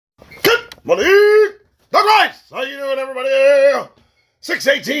Malik the Christ. How you doing, everybody?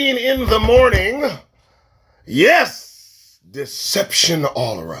 6:18 in the morning. Yes, deception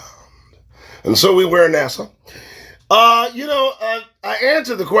all around. And so we wear NASA. I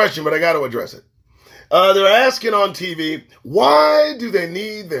answered the question, but I got to address it. They're asking on TV, why do they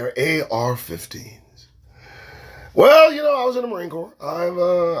need their AR-15s? Well, I was in the Marine Corps.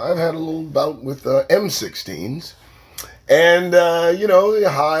 I've had a little bout with M16s. And, the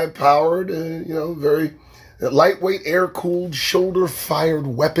high-powered, very lightweight, air-cooled, shoulder-fired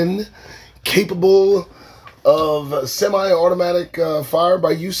weapon capable of semi-automatic fire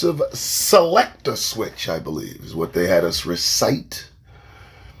by use of select-a-switch, I believe, is what they had us recite.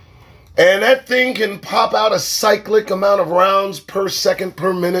 And that thing can pop out a cyclic amount of rounds per second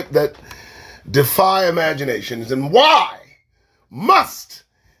per minute that defy imaginations. And why must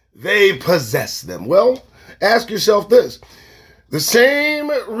they possess them? Well, ask yourself this. The same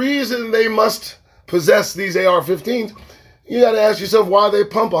reason they must possess these AR-15s, you got to ask yourself why they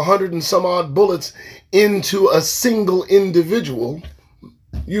pump 100 and some odd bullets into a single individual,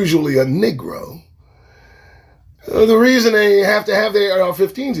 usually a Negro. The reason they have to have the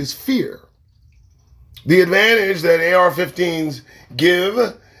AR-15s is fear. The advantage that AR-15s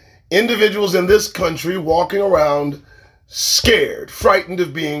give individuals in this country walking around scared, frightened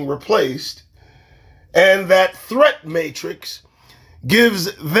of being replaced, and that threat matrix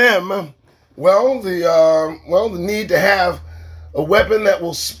gives them, the need to have a weapon that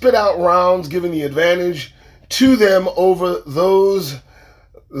will spit out rounds, giving the advantage to them over those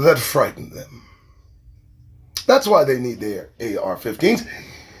that frighten them. That's why they need their AR-15s.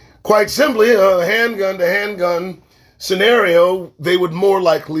 Quite simply, a handgun-to-handgun scenario, they would more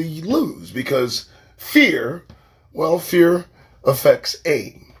likely lose because fear affects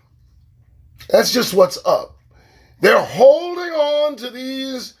aim. That's just what's up. They're holding on to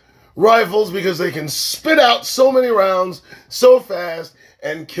these rifles because they can spit out so many rounds so fast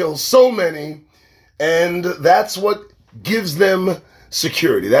and kill so many, and that's what gives them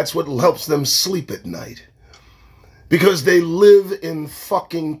security. That's what helps them sleep at night. Because they live in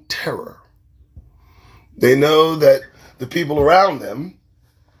fucking terror. They know that the people around them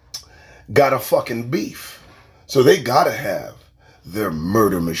got a fucking beef. So they gotta have their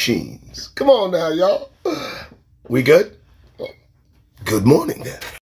murder machines. Come on now, y'all. We good? Good morning then.